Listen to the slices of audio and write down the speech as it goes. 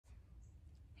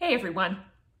Hey everyone,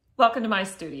 welcome to my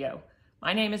studio.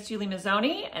 My name is Julie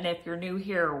Mazzoni, and if you're new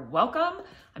here, welcome.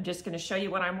 I'm just going to show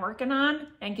you what I'm working on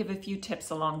and give a few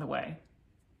tips along the way.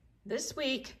 This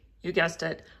week, you guessed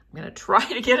it, I'm going to try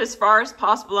to get as far as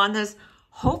possible on this,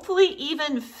 hopefully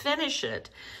even finish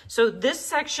it. So this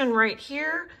section right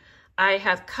here, I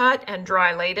have cut and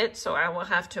dry laid it, so I will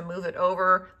have to move it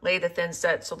over, lay the thin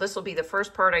set. So this will be the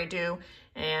first part I do,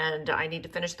 and I need to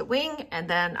finish the wing, and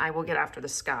then I will get after the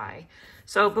sky.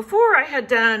 So before I had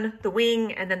done the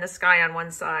wing and then the sky on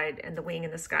one side and the wing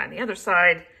and the sky on the other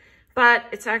side, but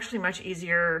it's actually much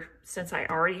easier since I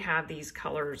already have these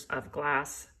colors of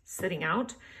glass sitting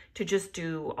out to just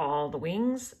do all the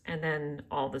wings and then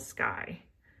all the sky.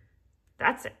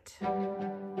 That's it.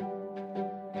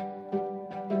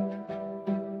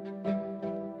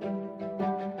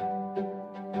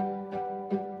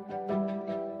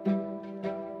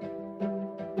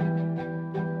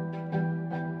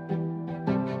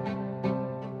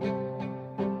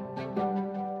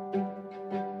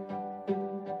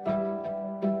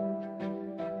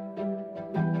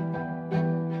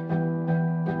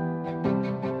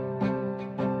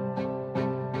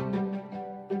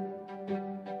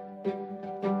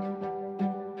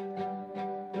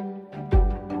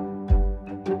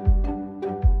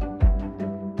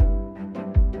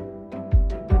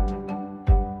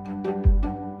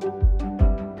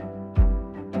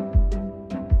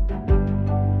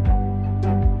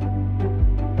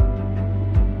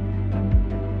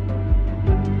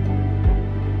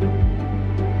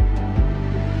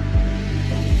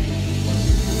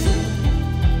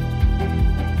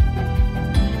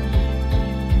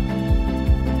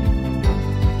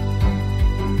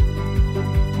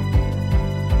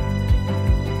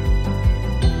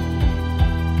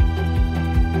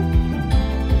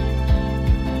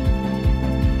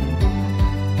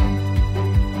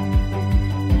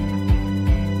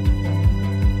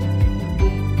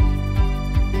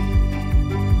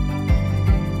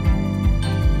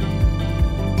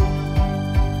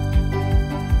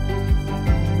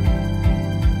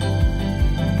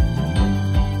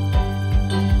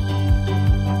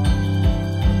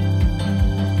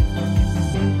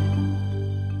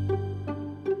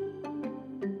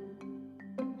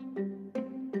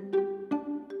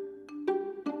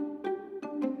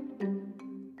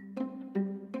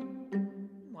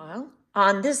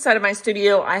 On this side of my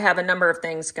studio, I have a number of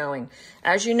things going.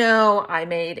 As you know, I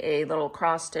made a little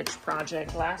cross-stitch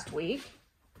project last week.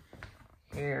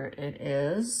 Here it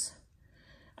is.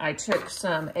 I took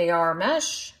some AR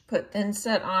mesh, put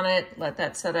thinset on it, let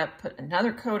that set up, put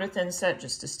another coat of thinset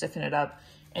just to stiffen it up,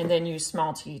 and then use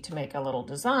small T to make a little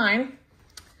design.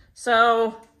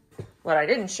 So what I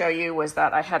didn't show you was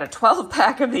that I had a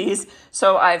 12-pack of these,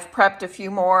 so I've prepped a few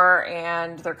more,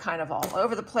 and they're kind of all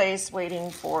over the place, waiting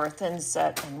for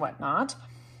thinset and whatnot.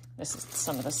 This is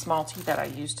some of the small T that I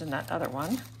used in that other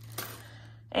one.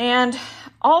 And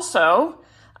also,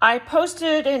 I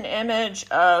posted an image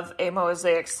of a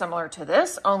mosaic similar to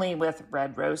this, only with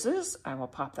red roses. I will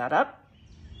pop that up.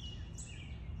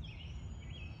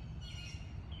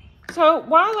 So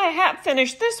while I have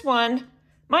finished this one,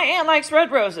 my aunt likes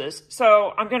red roses,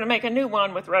 so I'm going to make a new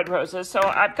one with red roses. So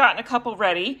I've gotten a couple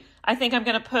ready. I think I'm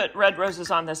going to put red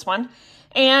roses on this one.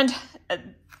 And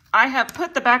I have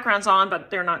put the backgrounds on,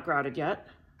 but they're not grouted yet.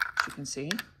 As you can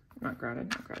see, not grouted,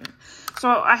 not grouted. So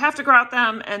I have to grout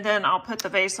them, and then I'll put the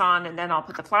vase on, and then I'll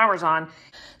put the flowers on.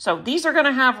 So these are going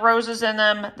to have roses in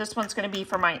them. This one's going to be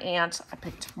for my aunt. I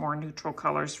picked more neutral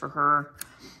colors for her.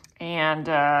 And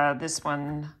this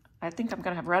one, I think I'm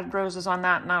going to have red roses on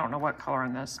that, and I don't know what color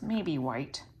on this, maybe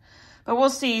white. But we'll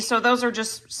see. So those are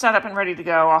just set up and ready to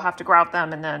go. I'll have to grout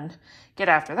them and then get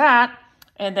after that,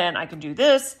 and then I can do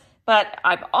this. But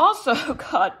I've also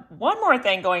got one more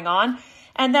thing going on,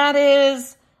 and that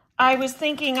is I was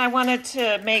thinking I wanted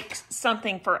to make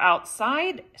something for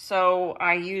outside. So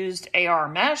I used AR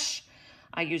mesh.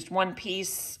 I used one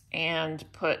piece and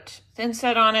put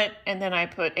thinset on it, and then I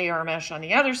put AR mesh on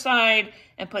the other side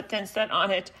and put thinset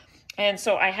on it. And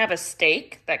so I have a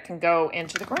stake that can go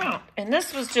into the ground. And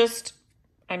this was just,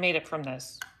 I made it from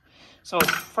this. So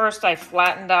first I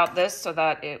flattened out this so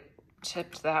that it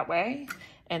tipped that way.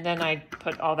 And then I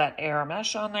put all that AR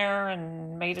mesh on there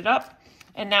and made it up.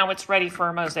 And now it's ready for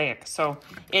a mosaic. So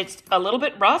it's a little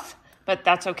bit rough, but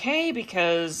that's okay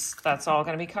because that's all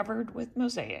going to be covered with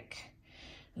mosaic.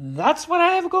 That's what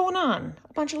I have going on.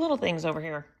 A bunch of little things over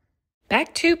here.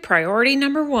 Back to priority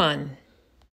number 1.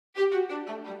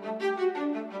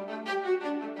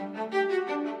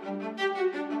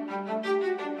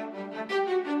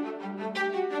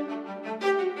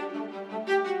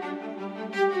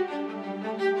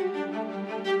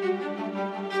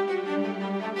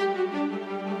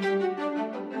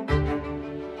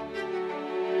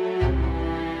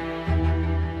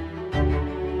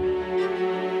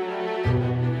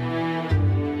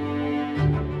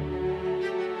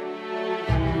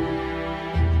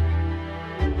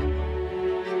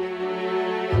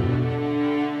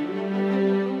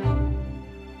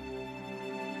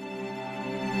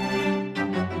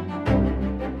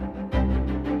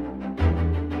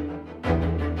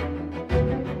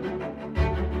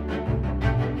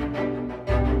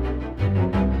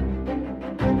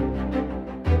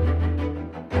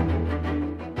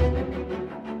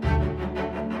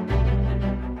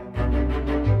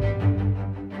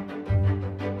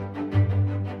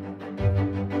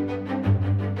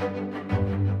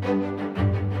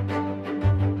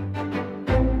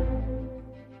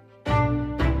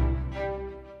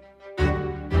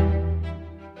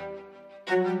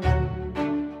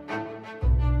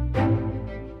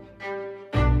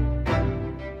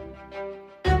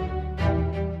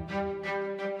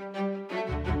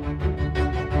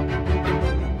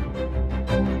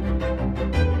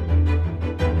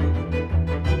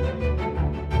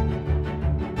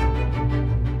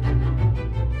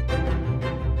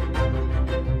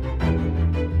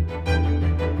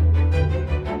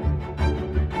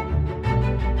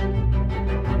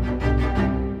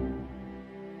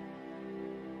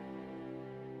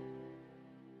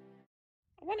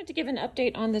 wanted to give an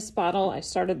update on this bottle. I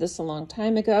started this a long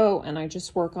time ago and I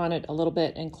just work on it a little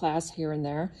bit in class here and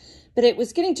there. But it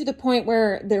was getting to the point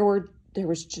where there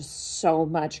was just so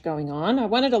much going on. I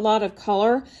wanted a lot of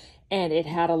color and it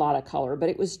had a lot of color, but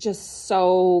it was just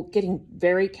so getting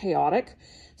very chaotic.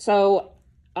 So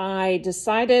I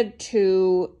decided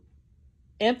to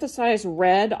emphasize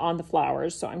red on the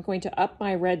flowers. So I'm going to up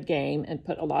my red game and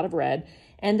put a lot of red.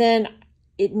 And then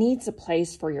it needs a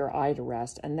place for your eye to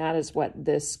rest. And that is what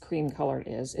this cream color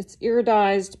is. It's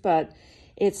iridized, but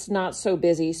it's not so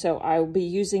busy. So I will be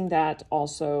using that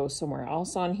also somewhere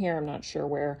else on here. I'm not sure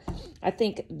where. I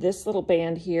think this little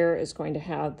band here is going to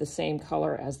have the same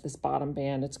color as this bottom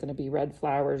band. It's going to be red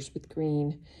flowers with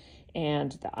green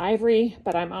and the ivory,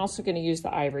 but I'm also going to use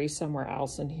the ivory somewhere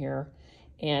else in here.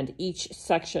 And each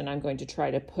section I'm going to try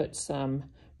to put some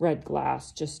red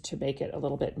glass just to make it a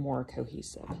little bit more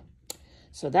cohesive.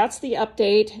 So that's the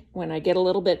update. When I get a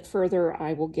little bit further,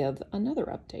 I will give another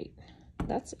update.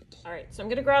 That's it. All right, so I'm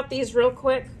gonna grout these real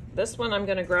quick. This one I'm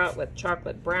gonna grout with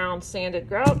chocolate brown sanded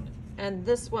grout, and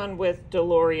this one with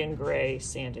DeLorean gray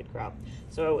sanded grout.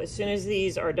 So as soon as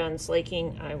these are done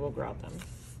slaking, I will grout them.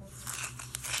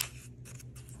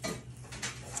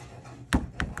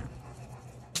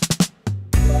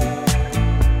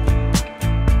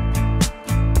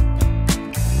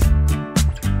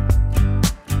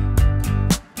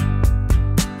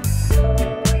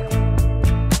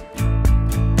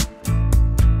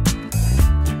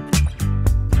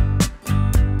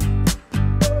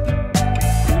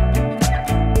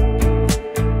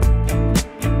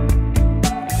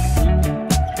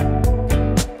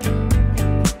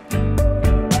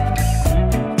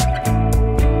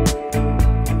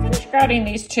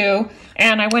 These two,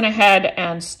 and I went ahead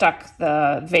and stuck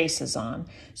the vases on.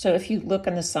 So if you look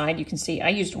on the side, you can see I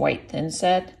used white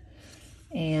thinset,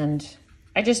 and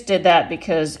I just did that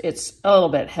because it's a little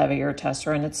bit heavier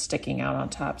tester and it's sticking out on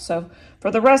top. So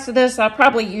for the rest of this, I'll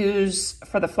probably use,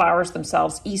 for the flowers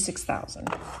themselves,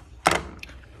 E6000.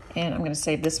 And I'm going to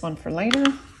save this one for later.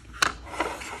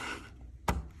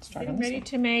 I'm ready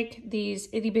to make these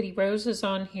itty bitty roses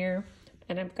on here,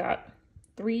 and I've got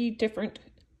 3 different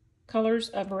colors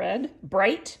of red: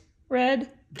 bright red,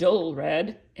 dull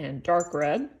red, and dark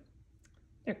red.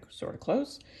 They're sort of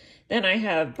close. Then I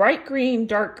have bright green,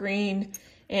 dark green,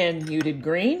 and muted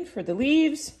green for the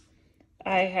leaves.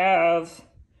 I have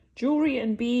jewelry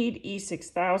and bead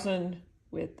E6000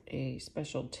 with a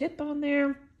special tip on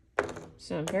there.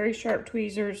 Some very sharp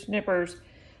tweezers, nippers.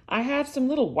 I have some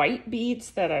little white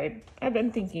beads that I've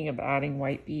been thinking of adding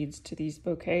white beads to these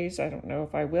bouquets. I don't know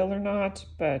if I will or not,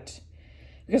 but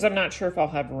because I'm not sure if I'll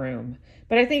have room.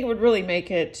 But I think it would really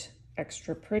make it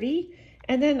extra pretty.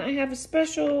 And then I have a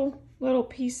special little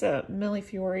piece of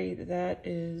millefiori that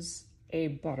is a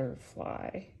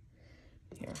butterfly.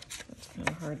 Here, that's kind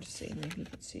of hard to see. Maybe you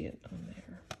can see it on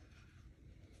there.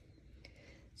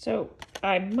 So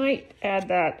I might add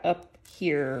that up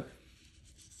here,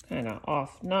 kind of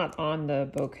off, not on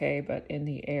the bouquet, but in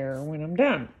the air when I'm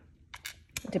done,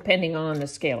 depending on the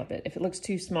scale of it. If it looks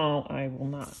too small, I will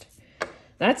not.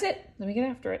 That's it. Let me get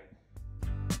after it.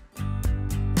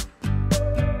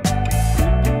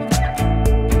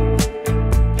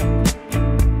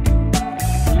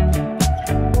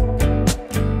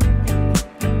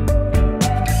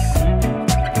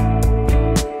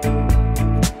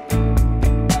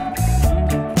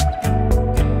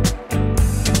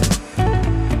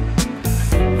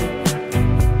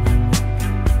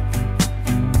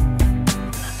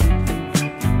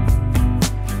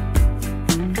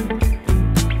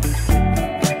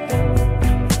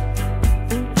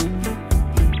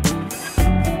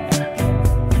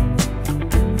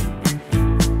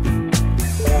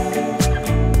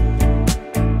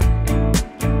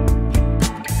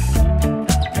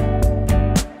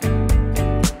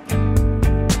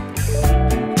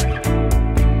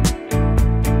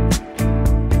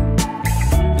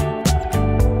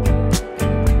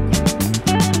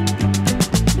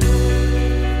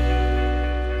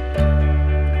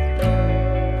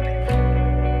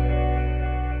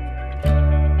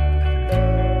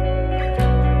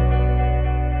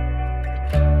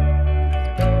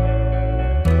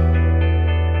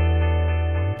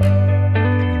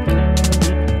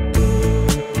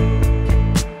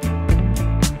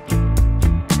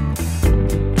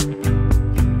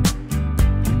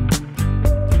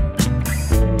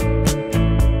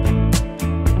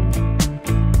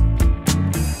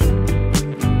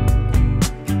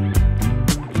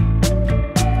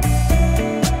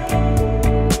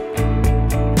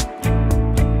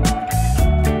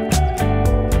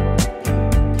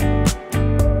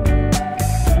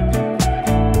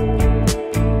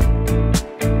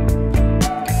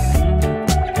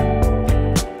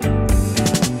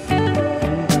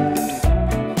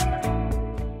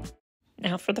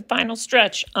 final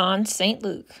stretch on St.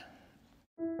 Luke.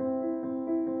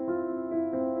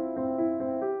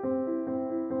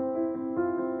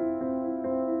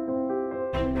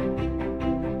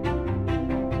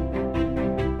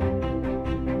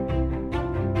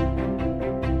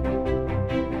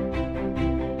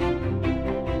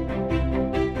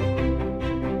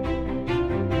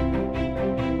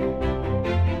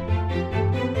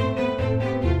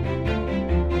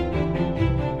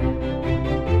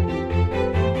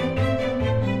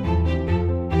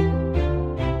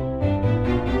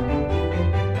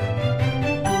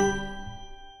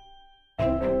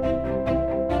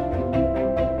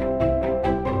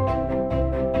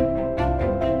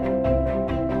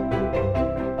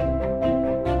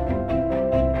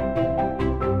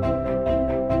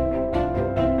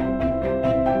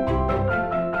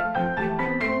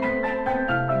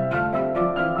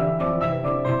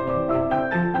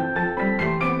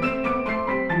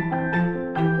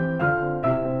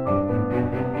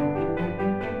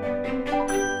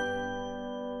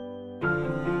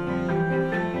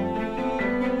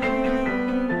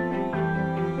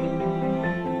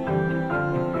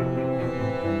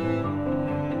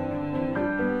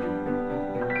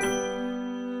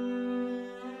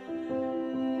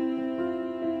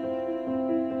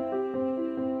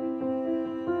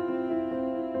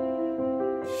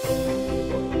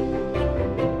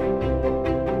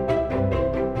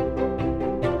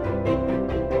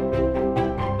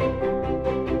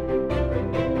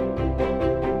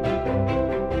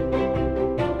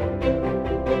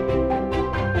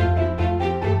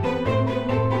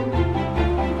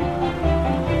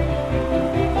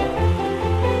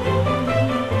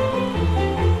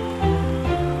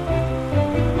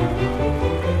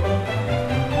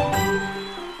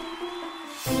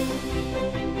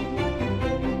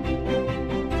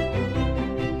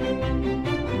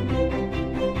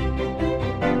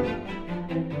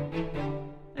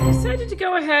 To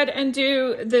go ahead and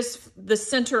do the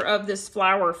center of this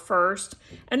flower first,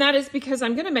 and that is because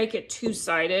I'm going to make it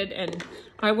two-sided and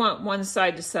I want one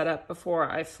side to set up before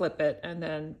I flip it and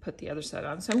then put the other side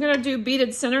on. So I'm going to do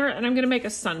beaded center and I'm going to make a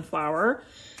sunflower.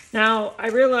 Now I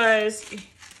realize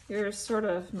here's sort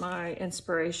of my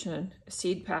inspiration, a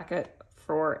seed packet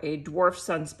for a dwarf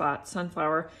sunspot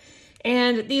sunflower,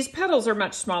 and these petals are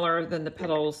much smaller than the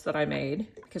petals that I made,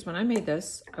 because when I made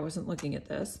this I wasn't looking at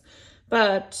this,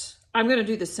 but I'm going to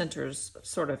do the centers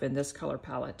sort of in this color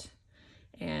palette,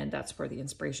 and that's where the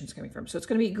inspiration is coming from. So it's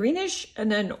going to be greenish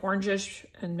and then orangish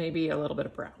and maybe a little bit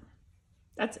of brown.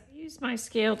 That's it. Use my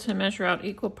scale to measure out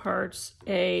equal parts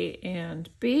A and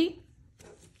B.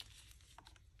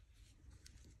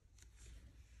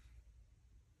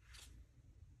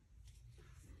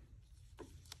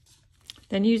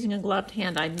 Then using a gloved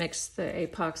hand, I mix the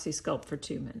epoxy sculpt for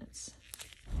 2 minutes.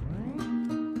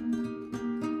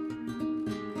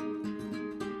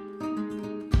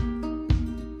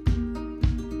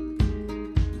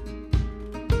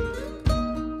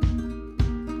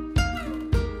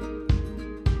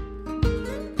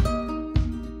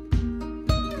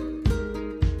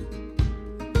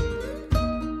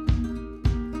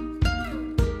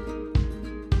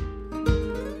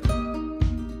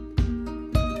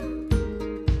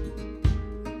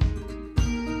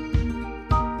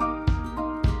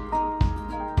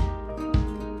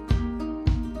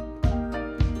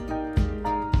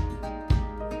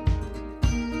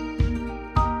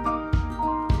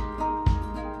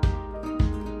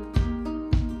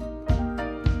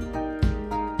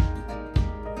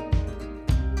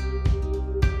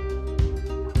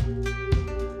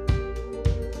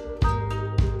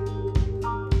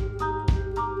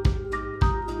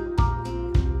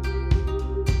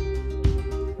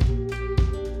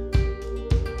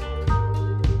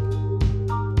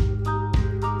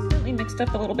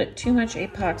 Up a little bit too much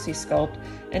epoxy sculpt,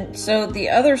 and so the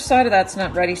other side of that's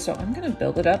not ready, so I'm going to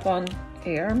build it up on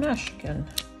AR mesh again.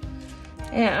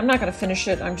 And I'm not going to finish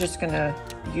it, I'm just going to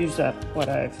use up what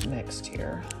I've mixed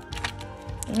here.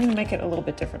 I'm going to make it a little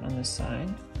bit different on this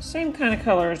side. Same kind of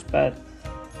colors, but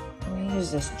I'm going to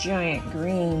use this giant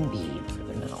green bead for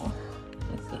the middle,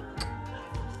 I think.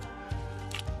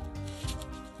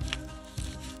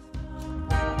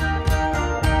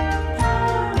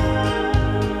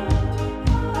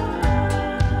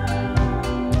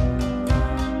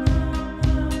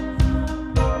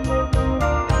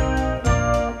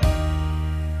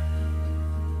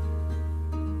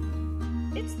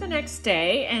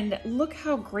 Day, and look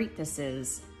how great this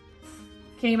is.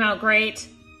 Came out great.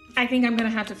 I think I'm gonna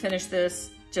have to finish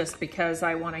this just because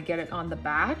I want to get it on the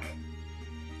back,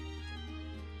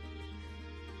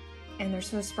 and they're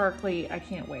so sparkly, I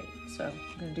can't wait. So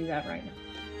I'm gonna do that right now.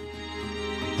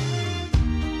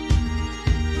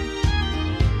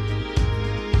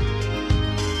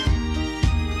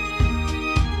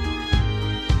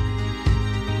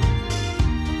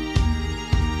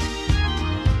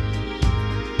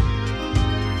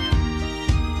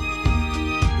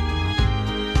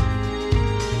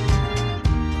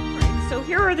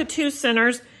 2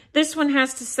 centers. This one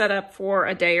has to set up for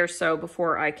a day or so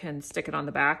before I can stick it on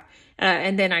the back.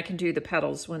 And then I can do the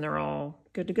petals when they're all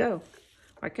good to go.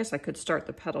 I guess I could start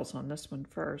the petals on this one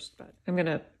first, but I'm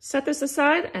gonna set this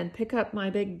aside and pick up my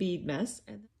big bead mess.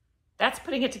 And that's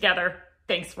putting it together.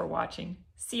 Thanks for watching.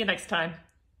 See you next time.